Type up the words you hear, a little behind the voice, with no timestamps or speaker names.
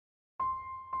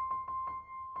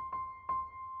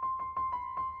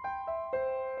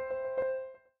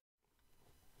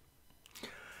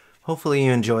Hopefully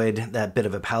you enjoyed that bit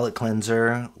of a palate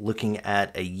cleanser looking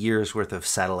at a year's worth of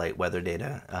satellite weather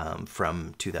data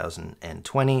from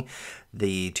 2020.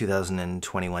 The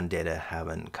 2021 data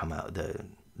haven't come out, the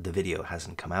video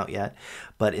hasn't come out yet.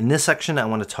 But in this section, I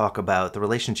want to talk about the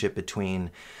relationship between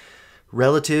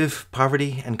relative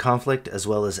poverty and conflict as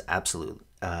well as absolute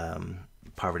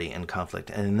poverty and conflict.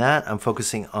 And in that, I'm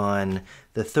focusing on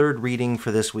the third reading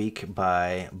for this week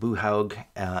by Buhaug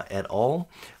et al.,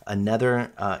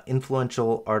 another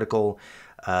influential article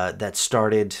that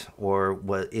started or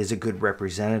is a good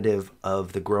representative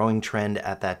of the growing trend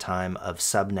at that time of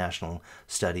subnational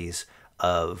studies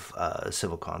of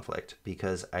civil conflict,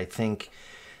 because I think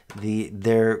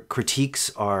their critiques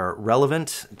are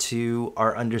relevant to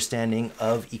our understanding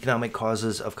of economic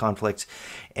causes of conflict.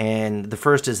 And the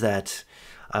first is that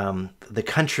the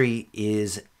country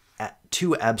is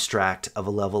too abstract of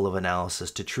a level of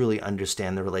analysis to truly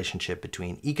understand the relationship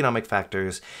between economic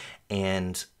factors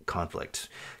and conflict.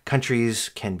 Countries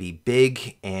can be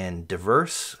big and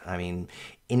diverse. I mean,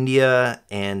 India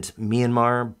and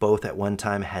Myanmar both at one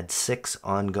time had 6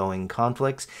 ongoing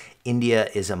conflicts. India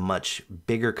is a much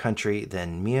bigger country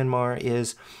than Myanmar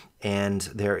is, and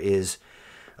there is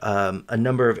a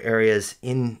number of areas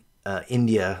in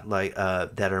India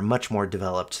that are much more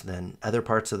developed than other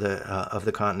parts of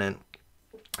the continent.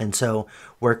 And so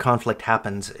where conflict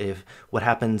happens, if what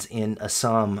happens in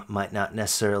Assam might not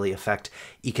necessarily affect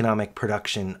economic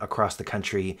production across the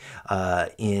country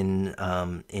in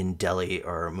Delhi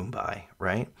or Mumbai,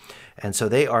 right? And so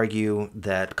they argue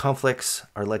that conflicts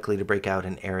are likely to break out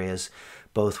in areas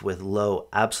both with low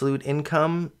absolute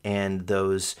income and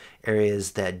those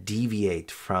areas that deviate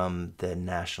from the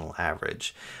national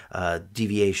average.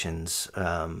 Deviations,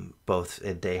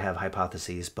 they have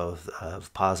hypotheses both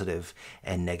of positive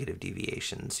and negative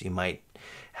deviations. You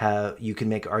can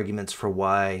make arguments for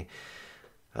why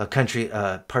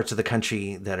parts of the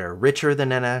country that are richer than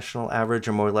the national average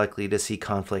are more likely to see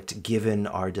conflict, given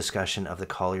our discussion of the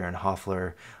Collier and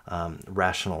Hoeffler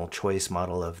rational choice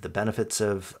model of the benefits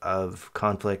of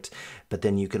conflict. But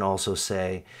then you can also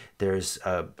say there's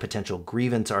potential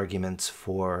grievance arguments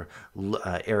for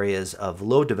areas of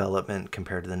low development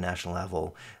compared to the national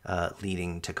level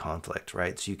leading to conflict,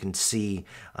 right? So you can see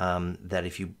that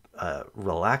if you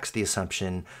relax the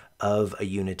assumption of a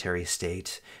unitary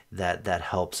state, that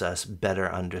helps us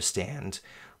better understand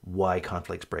why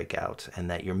conflicts break out, and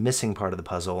that you're missing part of the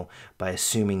puzzle by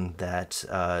assuming that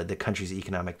the country's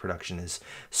economic production is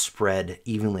spread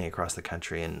evenly across the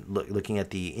country. And looking at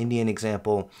the Indian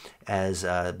example, as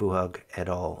Buhaug et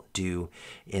al. Do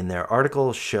in their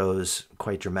article, shows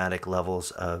quite dramatic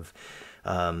levels of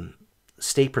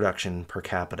state production per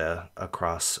capita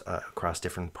across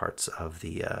different parts of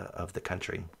the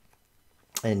country.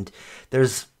 And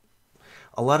there's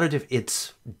a lot of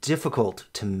it's difficult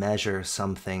to measure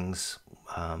some things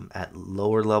at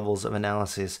lower levels of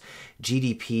analysis.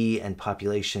 GDP and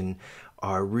population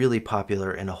are really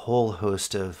popular in a whole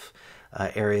host of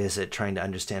areas at trying to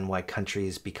understand why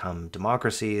countries become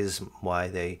democracies, why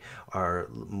they are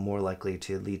more likely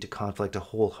to lead to conflict, a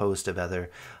whole host of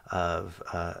other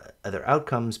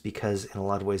outcomes, because in a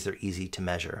lot of ways they're easy to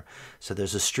measure. So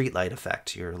there's a streetlight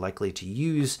effect. You're likely to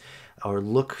use or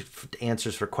look for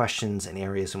answers for questions in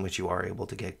areas in which you are able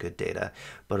to get good data.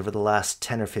 But over the last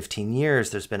 10 or 15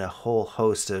 years, there's been a whole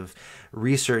host of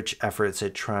research efforts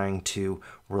at trying to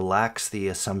relax the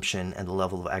assumption and the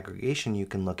level of aggregation you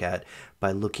can look at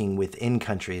by looking within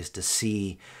countries to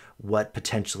see what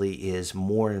potentially is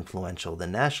more influential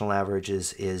than national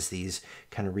averages is these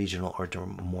kind of regional or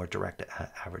more direct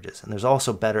averages. And there's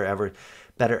also better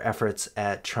efforts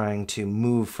at trying to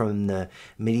move from the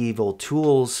medieval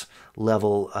tools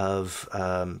level of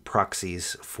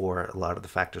proxies for a lot of the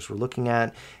factors we're looking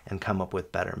at and come up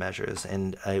with better measures.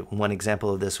 And one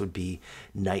example of this would be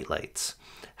night lights.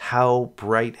 How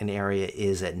bright an area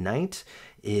is at night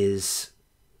is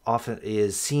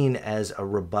seen as a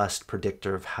robust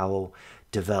predictor of how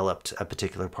developed a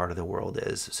particular part of the world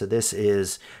is. So this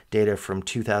is data from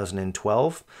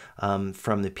 2012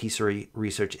 from the Peace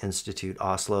Research Institute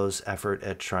Oslo's effort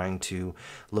at trying to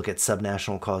look at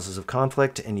subnational causes of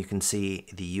conflict. And you can see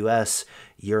the US,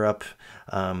 Europe,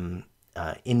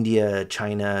 India,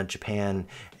 China, Japan,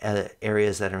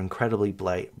 areas that are incredibly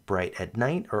bright at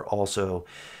night are also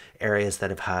areas that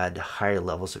have had higher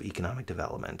levels of economic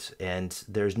development. And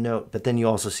but then you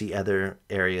also see other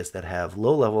areas that have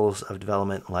low levels of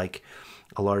development, like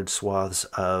a large swaths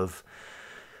of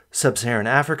sub-Saharan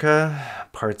Africa,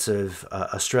 parts of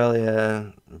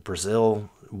Australia,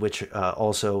 Brazil, which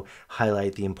also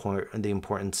highlight the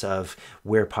importance of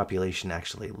where population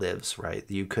actually lives, right?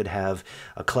 You could have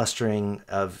a clustering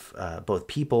of both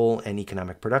people and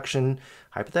economic production,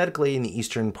 hypothetically, in the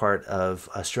eastern part of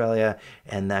Australia,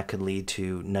 and that could lead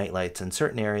to nightlights in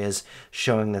certain areas,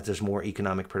 showing that there's more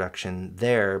economic production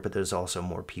there, but there's also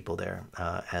more people there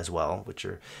as well, which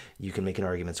you can make an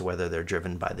argument to whether they're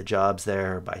driven by the jobs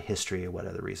there, by history, or what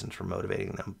other reasons for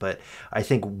motivating them. But I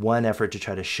think one effort to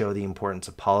try to show the importance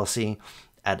of policy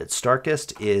at its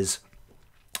starkest is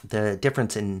the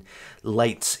difference in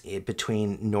lights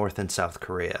between North and South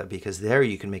Korea, because there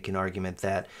you can make an argument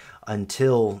that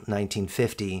until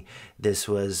 1950, this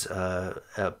was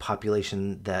a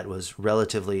population that was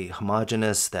relatively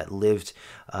homogeneous, that lived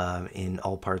in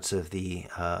all parts of the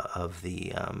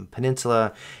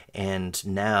peninsula, and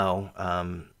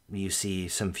now you see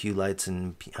some few lights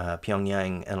in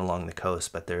Pyongyang and along the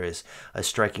coast, but there is a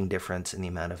striking difference in the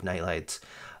amount of nightlights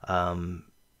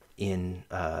in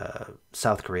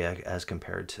South Korea as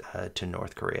compared to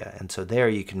North Korea. And so there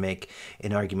you can make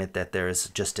an argument that there is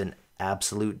just an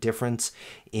absolute difference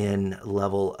in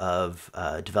level of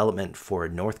development for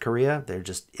North Korea. There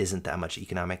just isn't that much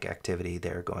economic activity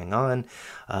there going on,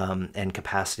 and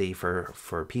capacity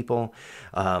for people.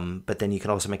 But then you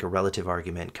can also make a relative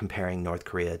argument comparing North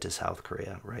Korea to South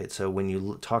Korea, right? So when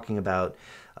you're talking about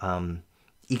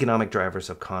economic drivers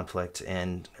of conflict,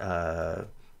 and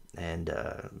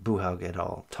Buhaug et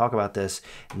al. Talk about this,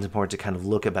 it's important to kind of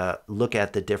look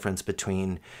at the difference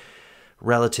between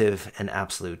relative and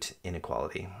absolute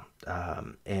inequality.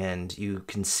 And you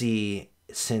can see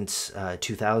since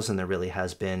 2000, there really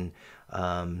has been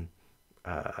that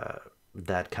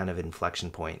kind of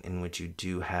inflection point in which you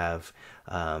do have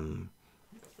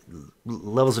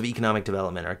levels of economic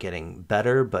development are getting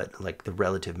better, but like the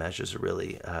relative measures are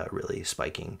really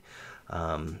spiking.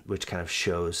 Which kind of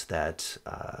shows that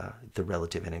the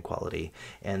relative inequality.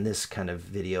 And this kind of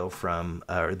video from,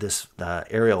 or this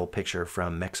aerial picture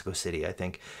from Mexico City, I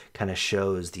think, kind of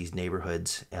shows these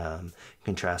neighborhoods,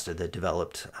 contrasted the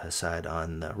developed side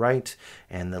on the right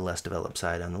and the less developed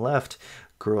side on the left.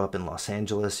 Grew up in Los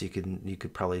Angeles. You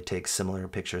could probably take similar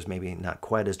pictures, maybe not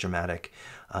quite as dramatic.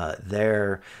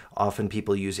 There, often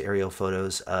people use aerial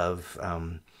photos of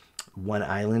one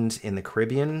island in the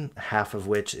Caribbean, half of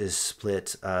which is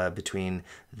split between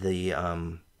the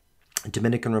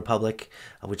Dominican Republic,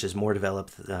 which is more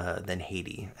developed than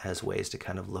Haiti, as ways to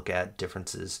kind of look at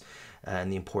differences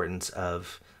and the importance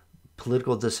of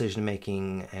political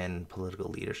decision-making and political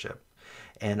leadership.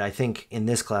 And I think in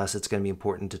this class, it's going to be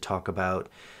important to talk about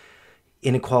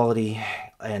inequality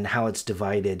and how it's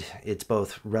divided. It's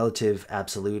both relative,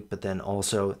 absolute, but then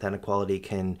also that inequality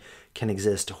can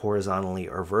exist horizontally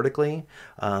or vertically.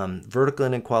 Vertical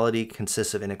inequality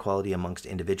consists of inequality amongst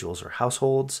individuals or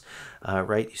households,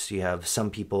 right? So you have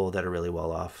some people that are really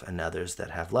well off and others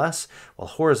that have less, while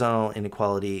horizontal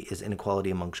inequality is inequality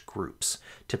amongst groups,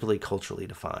 typically culturally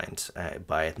defined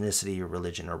by ethnicity,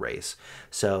 religion, or race.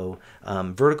 So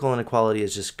vertical inequality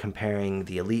is just comparing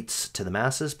the elites to the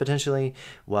masses, potentially,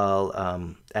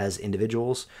 while as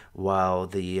individuals, while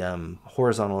the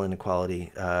horizontal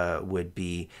inequality would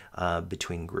be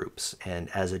between groups. And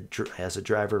as a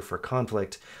driver for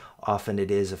conflict, often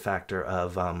it is a factor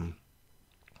of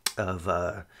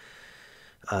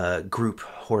group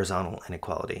horizontal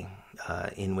inequality,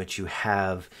 in which you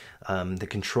have the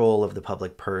control of the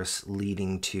public purse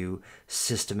leading to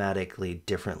systematically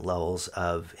different levels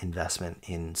of investment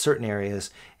in certain areas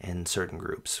and certain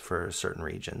groups for certain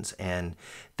regions. And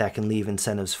that can leave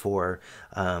incentives for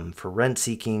rent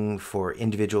seeking, for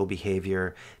individual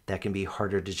behavior that can be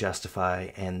harder to justify,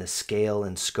 and the scale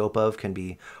and scope of can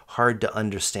be hard to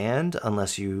understand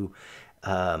unless you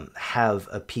have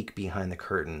a peek behind the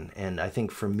curtain. And I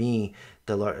think for me,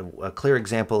 a clear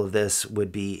example of this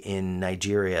would be in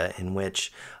Nigeria, in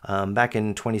which back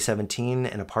in 2017,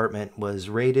 an apartment was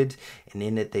raided, and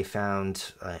in it they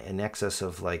found in excess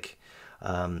of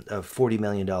of $40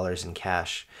 million in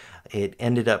cash. It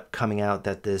ended up coming out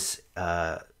that this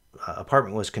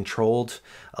apartment was controlled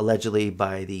allegedly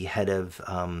by the head of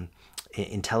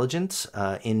intelligence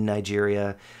in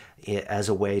Nigeria, as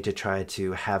a way to try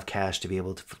to have cash to be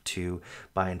able to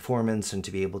buy informants and to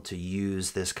be able to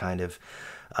use this kind of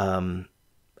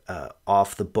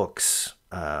off the books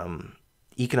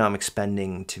economic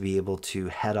spending to be able to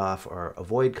head off or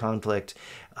avoid conflict,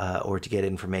 or to get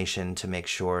information to make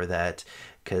sure that,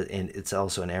 and it's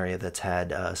also an area that's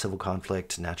had civil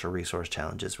conflict, natural resource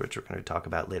challenges, which we're going to talk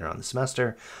about later on the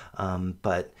semester.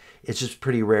 But it's just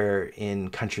pretty rare in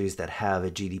countries that have a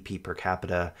GDP per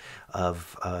capita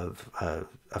of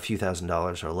a few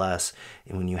 $1,000s or less,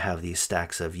 and when you have these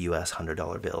stacks of US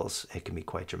 $100 bills, it can be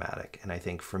quite dramatic. And I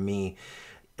think for me,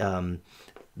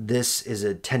 this is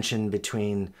a tension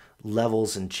between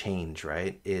levels and change,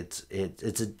 right?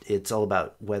 It's all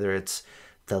about whether it's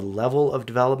the level of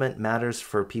development matters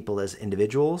for people as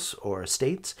individuals or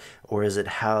states, or is it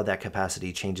how that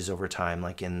capacity changes over time,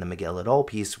 like in the Miguel et al.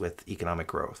 Piece with economic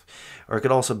growth? Or it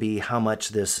could also be how much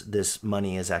this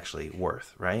money is actually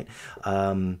worth, right?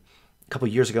 A couple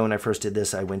of years ago when I first did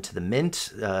this, I went to the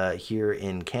Mint here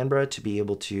in Canberra to be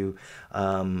able to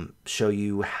show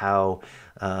you how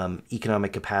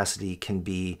economic capacity can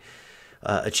be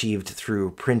achieved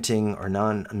through printing or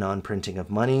non-printing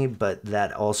of money, but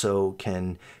that also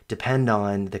can depend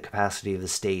on the capacity of the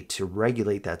state to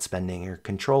regulate that spending or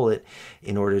control it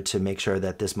in order to make sure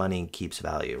that this money keeps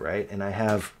value, right? And I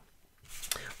have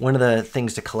one of the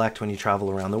things to collect when you travel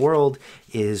around the world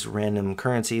is random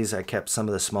currencies. I kept some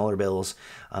of the smaller bills.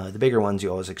 The bigger ones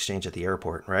you always exchange at the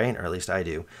airport, right? Or at least I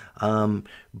do.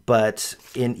 But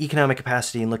in economic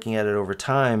capacity and looking at it over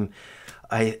time,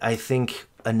 I think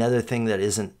another thing that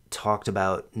isn't talked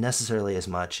about necessarily as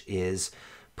much is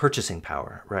purchasing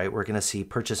power, right? We're going to see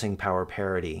purchasing power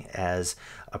parity as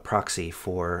a proxy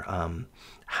for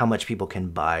how much people can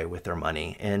buy with their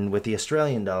money. And with the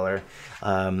Australian dollar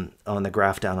on the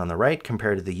graph down on the right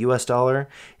compared to the US dollar,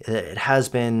 it has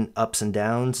been ups and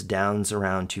downs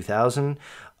around 2000,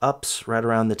 ups right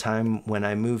around the time when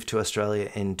I moved to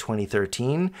Australia in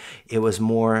 2013. It was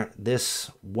more this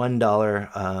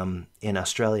 $1 in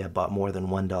Australia bought more than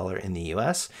 $1 in the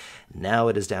US. Now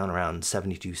it is down around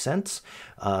 72 cents.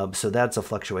 So that's a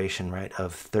fluctuation, right,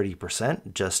 of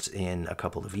 30% just in a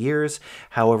couple of years.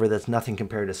 However, that's nothing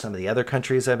compared to some of the other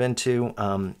countries I've been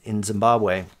to. In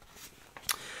Zimbabwe,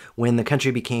 when the country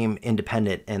became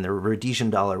independent and the Rhodesian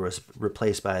dollar was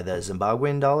replaced by the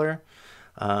Zimbabwean dollar,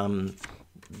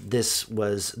 this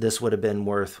would have been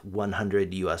worth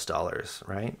 100 US dollars,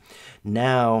 right?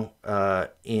 Now,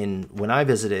 when I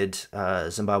visited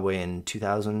Zimbabwe in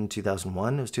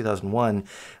 2001, it was 2001,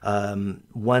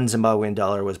 one Zimbabwean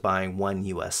dollar was buying 1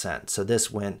 US cent. So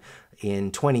this went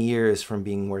in 20 years from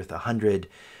being worth 100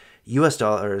 US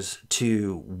dollars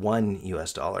to 1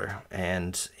 US dollar.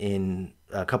 And in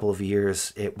a couple of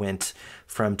years, it went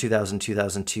from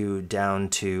 2002 down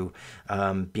to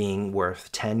being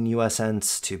worth 10 US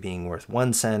cents to being worth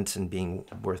 1 cent and being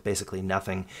worth basically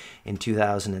nothing in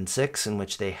 2006, in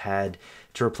which they had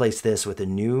to replace this with a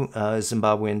new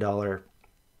Zimbabwean dollar.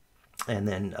 And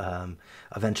then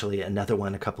eventually another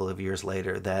one a couple of years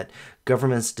later. That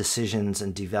government's decisions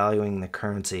in devaluing the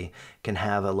currency can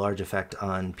have a large effect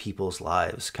on people's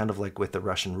lives, kind of like with the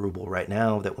Russian ruble right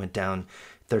now that went down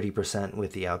 30%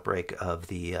 with the outbreak of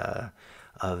the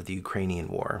Ukrainian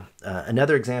war.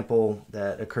 Another example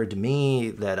that occurred to me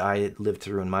that I lived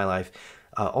through in my life,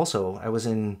 also I was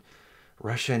in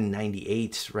Russia in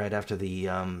 '98, right after the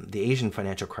Asian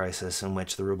financial crisis, in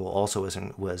which the ruble also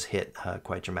was hit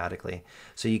quite dramatically.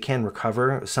 So you can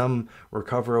recover. Some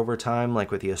recover over time,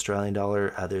 like with the Australian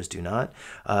dollar. Others do not.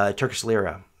 Turkish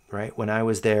lira, right? When I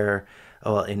was there,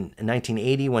 well, in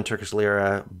 1980, when Turkish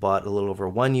lira bought a little over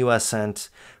 1 US cent.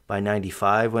 By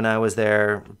 95, when I was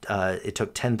there, it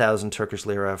took 10,000 Turkish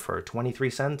lira for 23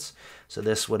 cents. So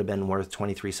this would have been worth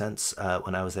 23 cents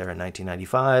when I was there in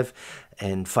 1995.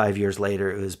 And 5 years later,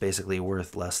 it was basically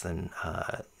worth less than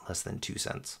 2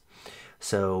 cents.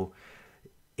 So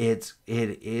it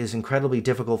is incredibly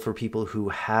difficult for people who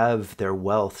have their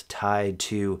wealth tied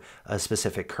to a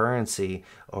specific currency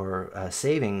or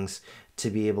savings to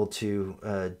be able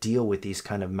to deal with these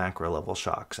kind of macro level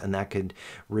shocks. And that could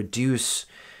reduce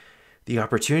the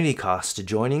opportunity cost to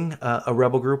joining a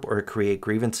rebel group or create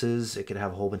grievances. It could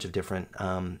have a whole bunch of different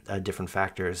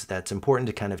factors that's important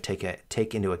to kind of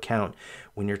take into account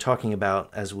when you're talking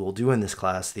about, as we'll do in this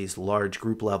class, these large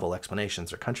group level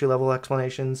explanations or country level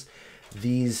explanations.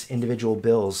 These individual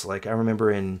bills, like I remember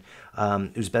in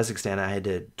Uzbekistan, I had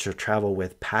to travel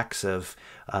with packs of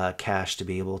cash to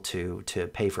be able to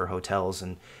pay for hotels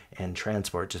and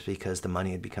transport, just because the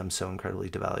money had become so incredibly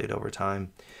devalued over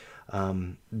time.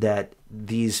 That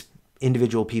these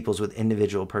individual peoples with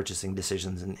individual purchasing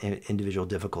decisions and individual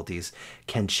difficulties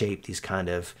can shape these kind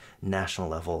of national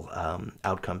level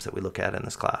outcomes that we look at in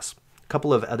this class. A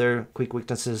couple of other quick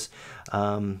weaknesses.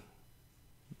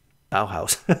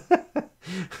 Bauhaus.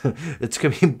 It's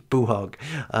going to be Buhaug.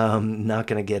 Not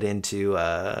going to get into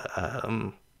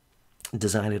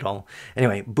design at all.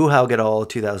 Anyway, Buhaug et al.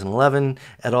 2011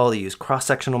 et al. They use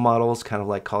cross-sectional models, kind of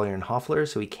like Collier and Hoeffler,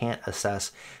 so we can't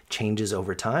assess changes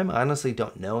over time. I honestly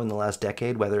don't know in the last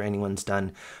decade whether anyone's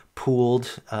done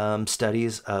pooled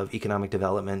studies of economic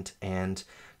development and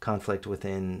conflict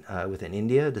within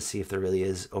India to see if there really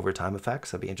is over time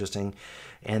effects. That'd be interesting.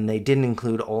 And they didn't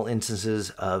include all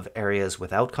instances of areas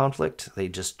without conflict. They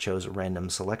just chose a random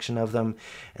selection of them.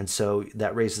 And so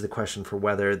that raises the question for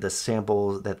whether the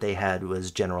sample that they had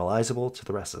was generalizable to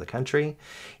the rest of the country.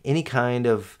 Any kind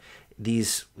of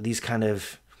these kind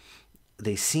of,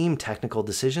 they seem technical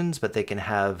decisions, but they can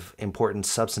have important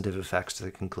substantive effects to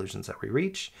the conclusions that we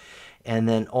reach. And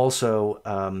then also,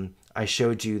 I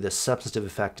showed you the substantive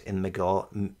effect in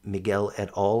Miguel et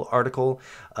al. Article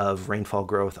of rainfall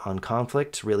growth on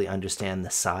conflict to really understand the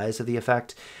size of the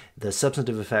effect. The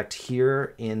substantive effect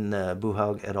here in the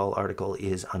Buhaug et al. Article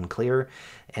is unclear,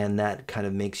 and that kind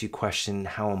of makes you question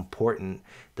how important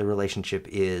the relationship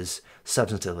is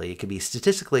substantively. It could be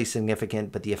statistically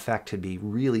significant, but the effect could be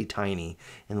really tiny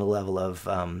in the level of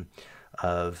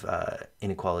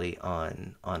inequality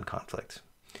on conflict.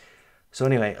 So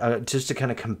anyway, just to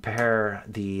kind of compare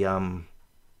the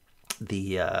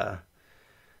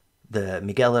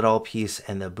Miguel et al. Piece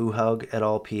and the Buhaug et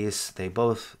al. Piece, they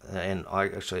both, and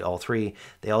actually all three,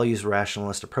 they all use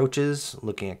rationalist approaches,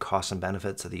 looking at costs and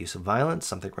benefits of the use of violence,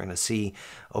 something we're going to see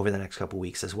over the next couple of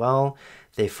weeks as well.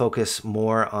 They focus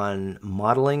more on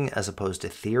modeling as opposed to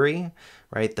theory,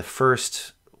 right? The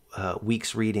first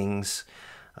week's readings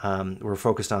were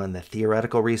focused on the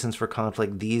theoretical reasons for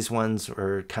conflict. These ones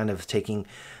were kind of taking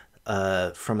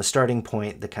from a starting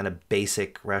point the kind of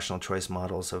basic rational choice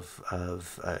models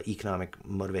of economic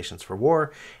motivations for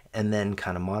war, and then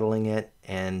kind of modeling it,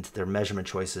 and their measurement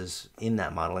choices in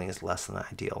that modeling is less than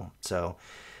ideal. So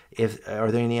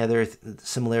are there any other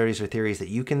similarities or theories that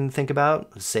you can think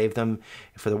about? Save them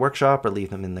for the workshop or leave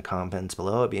them in the comments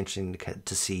below. It'd be interesting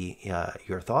to see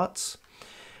your thoughts.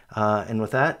 And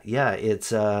with that, yeah,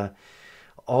 it's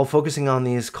all focusing on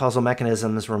these causal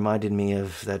mechanisms reminded me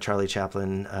of the Charlie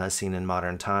Chaplin scene in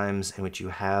Modern Times, in which you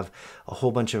have a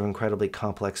whole bunch of incredibly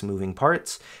complex moving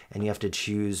parts, and you have to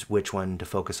choose which one to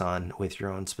focus on with your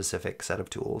own specific set of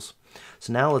tools.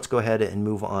 So now let's go ahead and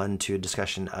move on to a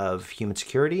discussion of human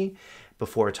security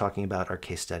before talking about our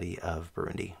case study of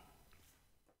Burundi.